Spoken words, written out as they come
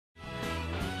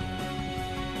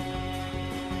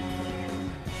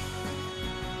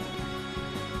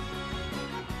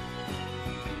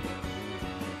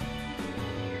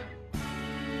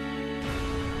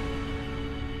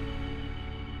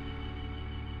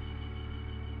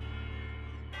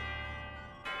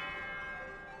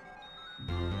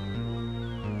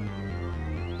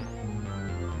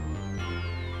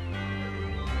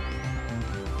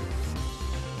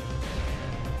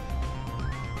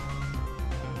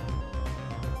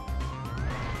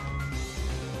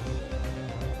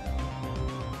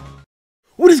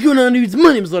What is going on, dudes?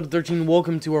 My name is Letter13.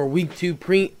 Welcome to our week 2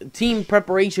 team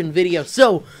preparation video.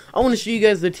 So, I want to show you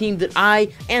guys the team that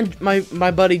I and my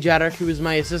buddy Jadok, who is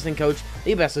my assistant coach,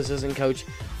 the best assistant coach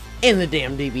in the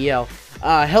damn DBL,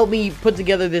 helped me put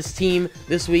together this team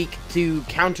this week to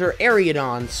counter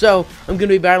Ariadon. So, I'm going to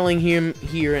be battling him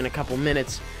here in a couple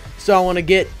minutes. So, I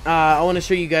want to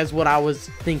show you guys what I was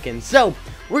thinking. So,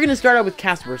 we're going to start out with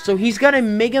Casper. So, he's got a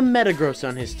Mega Metagross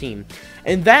on his team.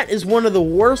 And that is one of the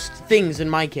worst things in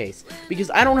my case,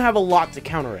 because I don't have a lot to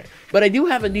counter it. But I do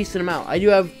have a decent amount. I do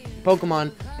have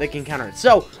Pokemon that can counter it.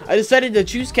 So, I decided to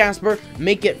choose Casper,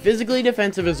 make it physically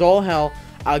defensive as all hell,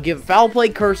 give Foul Play,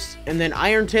 Curse, and then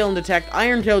Iron Tail and Detect.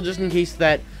 Iron Tail just in case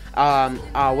that, the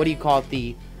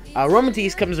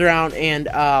Romantis comes around and,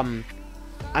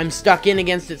 I'm stuck in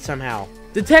against it somehow.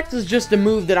 Detect is just a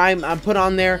move that I put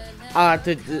on there,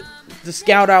 to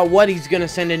scout out what he's gonna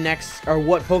send in next, or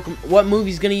what move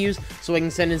he's gonna use, so I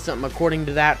can send in something according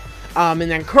to that. And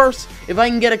then Curse, if I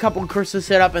can get a couple curses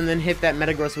set up and then hit that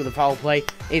Metagross with a Foul Play,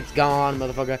 it's gone,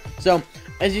 motherfucker. So,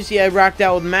 as you see, I rocked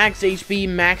out with max HP,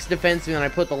 max defense, and then I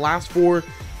put the last 4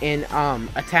 in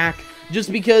attack,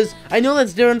 just because I know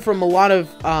that's different from a lot of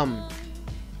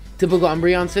typical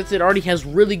Umbreon sets. It already has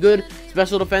really good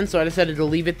special defense, so I decided to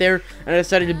leave it there, and I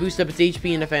decided to boost up its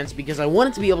HP and defense because I want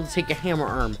it to be able to take a Hammer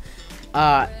Arm.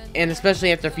 And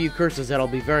especially after a few curses, that'll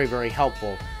be very, very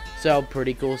helpful. So,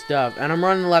 pretty cool stuff. And I'm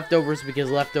running Leftovers because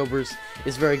Leftovers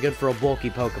is very good for a bulky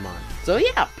Pokemon. So,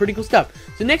 yeah, pretty cool stuff.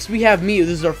 So, next we have Mew.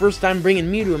 This is our first time bringing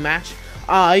Mew to a match.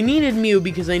 I needed Mew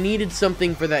because I needed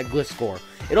something for that Gliscor.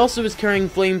 It also is carrying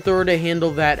Flamethrower to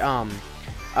handle that,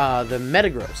 the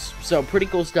Metagross. So, pretty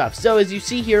cool stuff. So, as you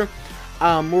see here,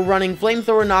 we're running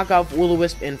Flamethrower, Knockoff,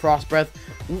 Will-O-Wisp, and Frost Breath.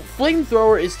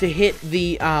 Flamethrower is to hit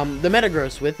the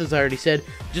Metagross with, as I already said,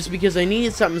 just because I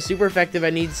needed something super effective. I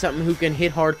needed something who can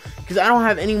hit hard, because I don't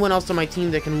have anyone else on my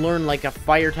team that can learn like a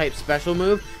fire-type special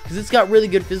move, because it's got really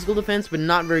good physical defense, but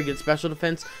not very good special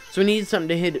defense, so I needed something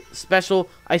to hit special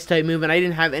ice-type move, and I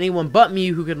didn't have anyone but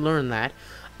Mew who could learn that.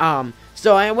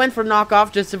 So I went for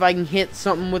Knockoff, just if I can hit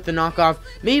something with the Knockoff.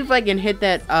 Maybe if I can hit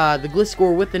that, the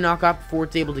Gliscor with the Knockoff before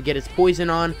it's able to get its poison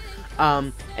on.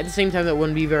 At the same time, that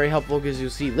wouldn't be very helpful because you'll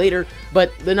see later.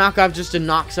 But the Knockoff just to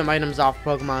knock some items off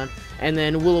Pokemon. And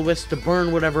then Will-O-Wisp to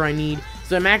burn whatever I need.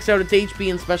 So I maxed out its HP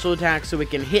and special attacks so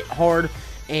it can hit hard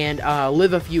and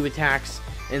live a few attacks.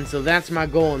 And so that's my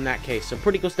goal in that case. So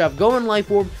pretty cool stuff. Going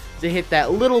Life Orb to hit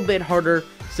that little bit harder.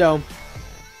 So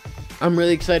I'm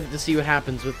really excited to see what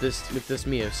happens with this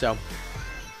Mew. So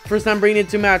first time bringing it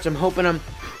to a match. I'm hoping I'm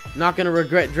not going to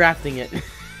regret drafting it.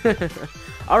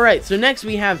 Alright, so next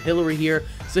we have Hillary here.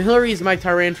 So Hillary is my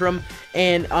Tyrantrum,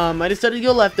 and I decided to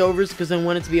go Leftovers because I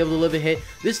wanted to be able to live a hit.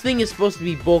 This thing is supposed to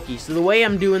be bulky, so the way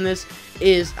I'm doing this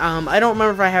is, I don't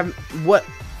remember if I have what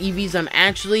EVs I'm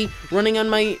actually running on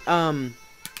my,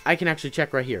 I can actually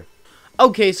check right here.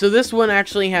 Okay, so this one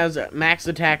actually has max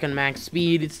attack and max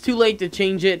speed. It's too late to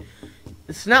change it.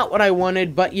 It's not what I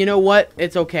wanted, but you know what?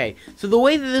 It's okay. So the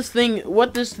way that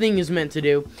what this thing is meant to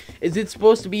do is it's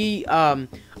supposed to be,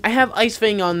 I have Ice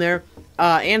Fang on there,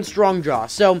 and Strong Jaw.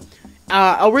 So,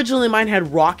 originally mine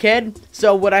had Rock Head,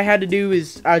 so what I had to do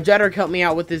is, Jadok helped me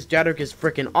out with this. Jadok is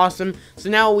freaking awesome. So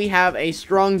now we have a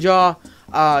Strong Jaw,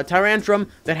 Tyrantrum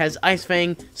that has Ice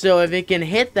Fang, so if it can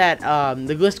hit that,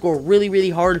 the Gliscor really,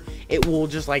 really hard, it will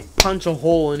just, like, punch a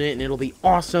hole in it, and it'll be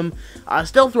awesome.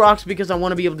 Stealth Rocks, because I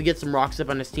want to be able to get some Rocks up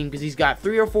on his team, because he's got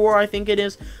 3 or 4, I think it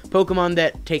is, Pokemon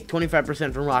that take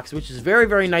 25% from Rocks, which is very,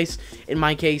 very nice in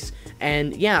my case,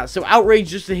 and yeah, so Outrage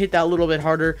just to hit that a little bit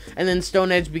harder, and then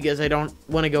Stone Edge, because I don't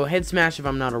want to go Head Smash if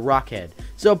I'm not a Rock Head.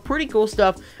 So, pretty cool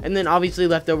stuff, and then obviously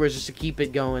Leftovers just to keep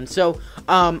it going. So,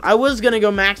 I was going to go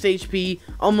max HP,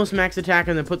 almost max attack,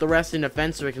 and then put the rest in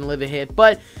defense so I can live a hit,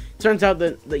 but it turns out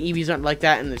that the EVs aren't like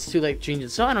that, and it's too late to change it,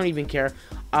 so I don't even care.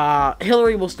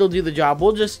 Hillary will still do the job.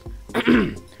 We'll just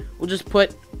we'll just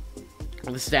put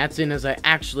the stats in as I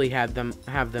actually have them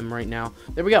right now.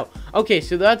 There we go. Okay,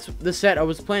 so that's the set I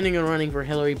was planning on running for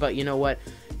Hillary, but you know what?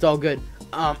 It's all good.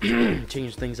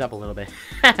 Change things up a little bit.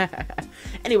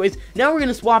 Anyways, now we're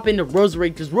gonna swap into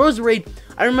Roserade, because Roserade,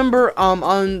 I remember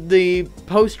on the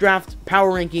post-draft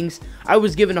power rankings, I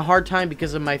was given a hard time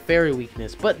because of my fairy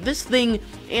weakness, but this thing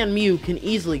and Mew can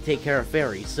easily take care of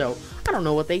fairies, so I don't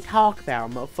know what they talk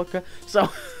about, motherfucker. So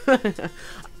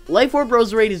Life Orb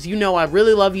Roserade, as you know, I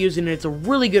really love using it. It's a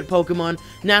really good Pokemon.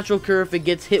 Natural Cure if it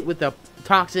gets hit with a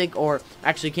toxic, or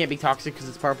actually it can't be toxic because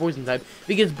it's power poison type. If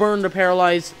it gets burned or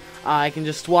paralyzed, I can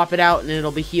just swap it out and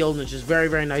it'll be healed, and it's just very,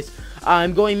 very nice.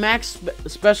 I'm going max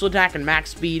special attack and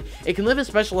max speed. It can live a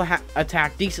special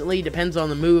attack decently, depends on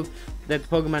the move that the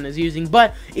Pokemon is using,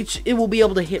 but it will be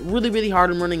able to hit really, really hard.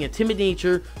 I'm running a Timid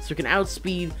Nature, so it can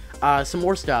outspeed some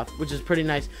more stuff, which is pretty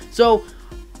nice. So,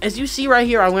 as you see right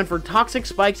here, I went for Toxic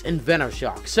Spikes and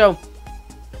Venoshock. So,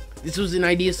 this was an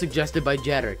idea suggested by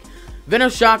Jedrick.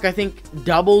 Venoshock, I think,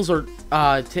 doubles or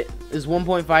is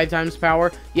 1.5 times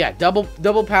power. Yeah,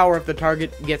 double power if the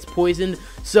target gets poisoned.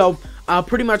 So,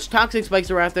 pretty much Toxic Spikes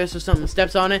are out there, so something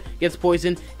steps on it, gets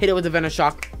poisoned, hit it with a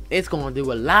Venoshock, it's going to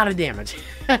do a lot of damage.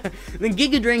 Then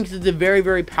Giga Drain is a very,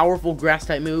 very powerful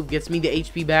grass-type move, gets me the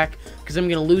HP back, because I'm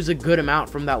going to lose a good amount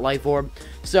from that Life Orb.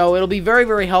 So it'll be very,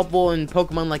 very helpful in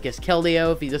Pokemon like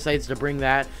Keldeo if he decides to bring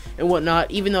that and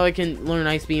whatnot. Even though it can learn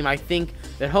Ice Beam, I think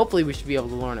that hopefully we should be able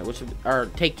to learn it, or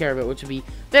take care of it, which would be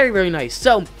very, very nice.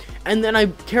 So, and then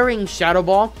I'm carrying Shadow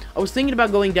Ball. I was thinking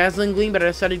about going Dazzling Gleam, but I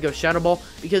decided to go Shadow Ball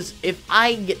because if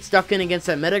I get stuck in against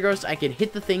that Metagross, I can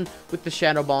hit the thing with the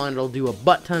Shadow Ball and it'll do a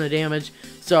butt ton of damage.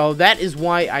 So that is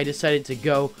why I decided to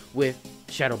go with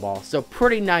Shadow Ball. So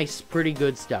pretty nice, pretty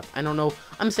good stuff. I don't know,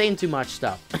 I'm saying too much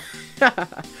stuff.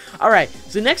 Alright,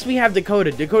 so next we have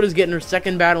Dakota. Dakota's getting her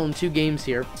second battle in 2 games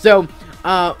here. So,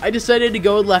 I decided to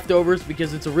go with Leftovers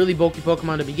because it's a really bulky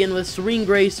Pokemon to begin with. Serene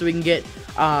Grace, so we can get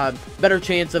better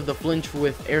chance of the flinch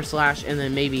with Air Slash, and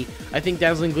then maybe, I think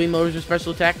Dazzling Gleam lowers your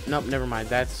special attack. Nope, never mind,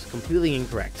 that's completely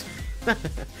incorrect.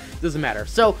 Doesn't matter.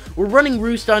 So, we're running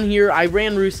Roost on here. I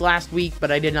ran Roost last week,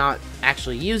 but I did not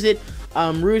actually use it.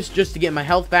 Roost just to get my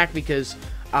health back because,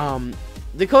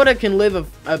 Dakota can live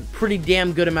a pretty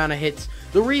damn good amount of hits.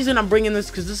 The reason I'm bringing this,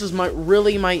 because this is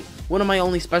one of my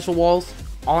only special walls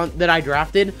that I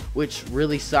drafted, which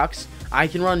really sucks. I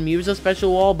can run Musa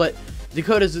special wall, but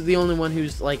Dakota's the only one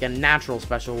who's like a natural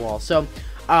special wall. So,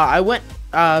 I went,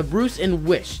 Bruce and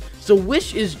Wish. So,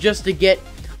 Wish is just to get,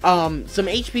 some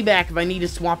HP back if I need to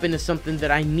swap into something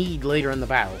that I need later in the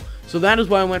battle. So, that is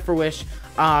why I went for Wish.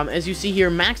 As you see here,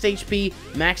 max HP,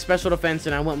 max special defense,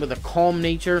 and I went with a Calm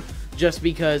Nature just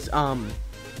because,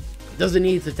 doesn't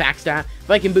need its attack stat. If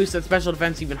I can boost that special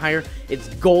defense even higher, it's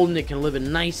golden. It can live a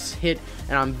nice hit,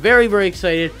 and I'm very, very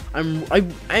excited. I'm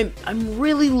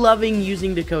really loving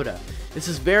using Dakota. This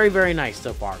is very, very nice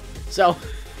so far. So,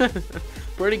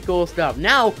 pretty cool stuff.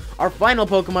 Now, our final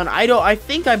Pokemon. I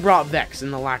think I brought Vex in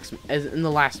the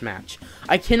last match.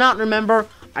 I cannot remember.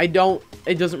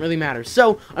 It doesn't really matter.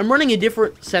 So, I'm running a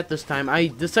different set this time. I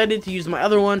decided to use my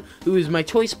other one, who is my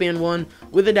Choice Band one,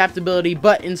 with adaptability,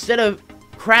 but instead of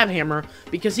Crabhammer,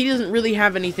 because he doesn't really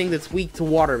have anything that's weak to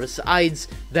water besides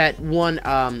that one,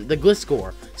 the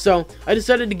Gliscor. So, I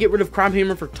decided to get rid of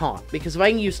Crabhammer for Taunt, because if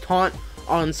I can use Taunt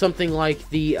on something like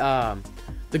the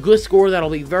Gliscor, that'll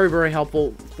be very, very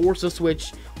helpful. Force a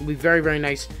Switch will be very, very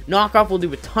nice. Knockoff will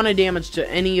do a ton of damage to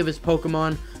any of his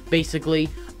Pokemon, basically,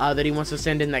 that he wants to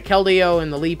send in. That Keldeo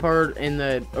and the Liepard and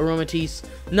the Aromatisse.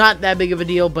 Not that big of a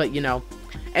deal, but, you know.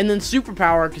 And then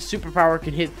Superpower, because Superpower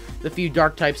can hit the few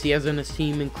Dark types he has on his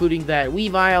team, including that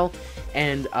Weavile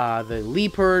and the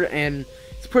Liepard, and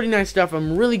it's pretty nice stuff.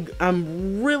 I'm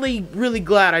really, really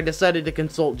glad I decided to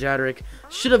consult Jedrick.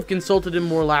 Should have consulted him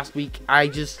more last week.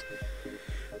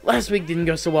 Last week didn't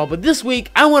go so well, but this week,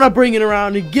 I want to bring it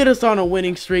around and get us on a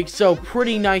winning streak, so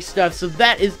pretty nice stuff. So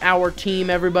that is our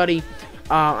team, everybody.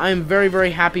 I am very,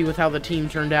 very happy with how the team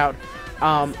turned out.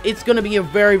 It's going to be a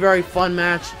very, very fun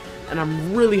match, and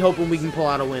I'm really hoping we can pull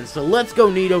out a win. So let's go,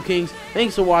 Nidokings.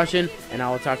 Thanks for watching, and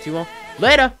I will talk to you all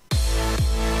later.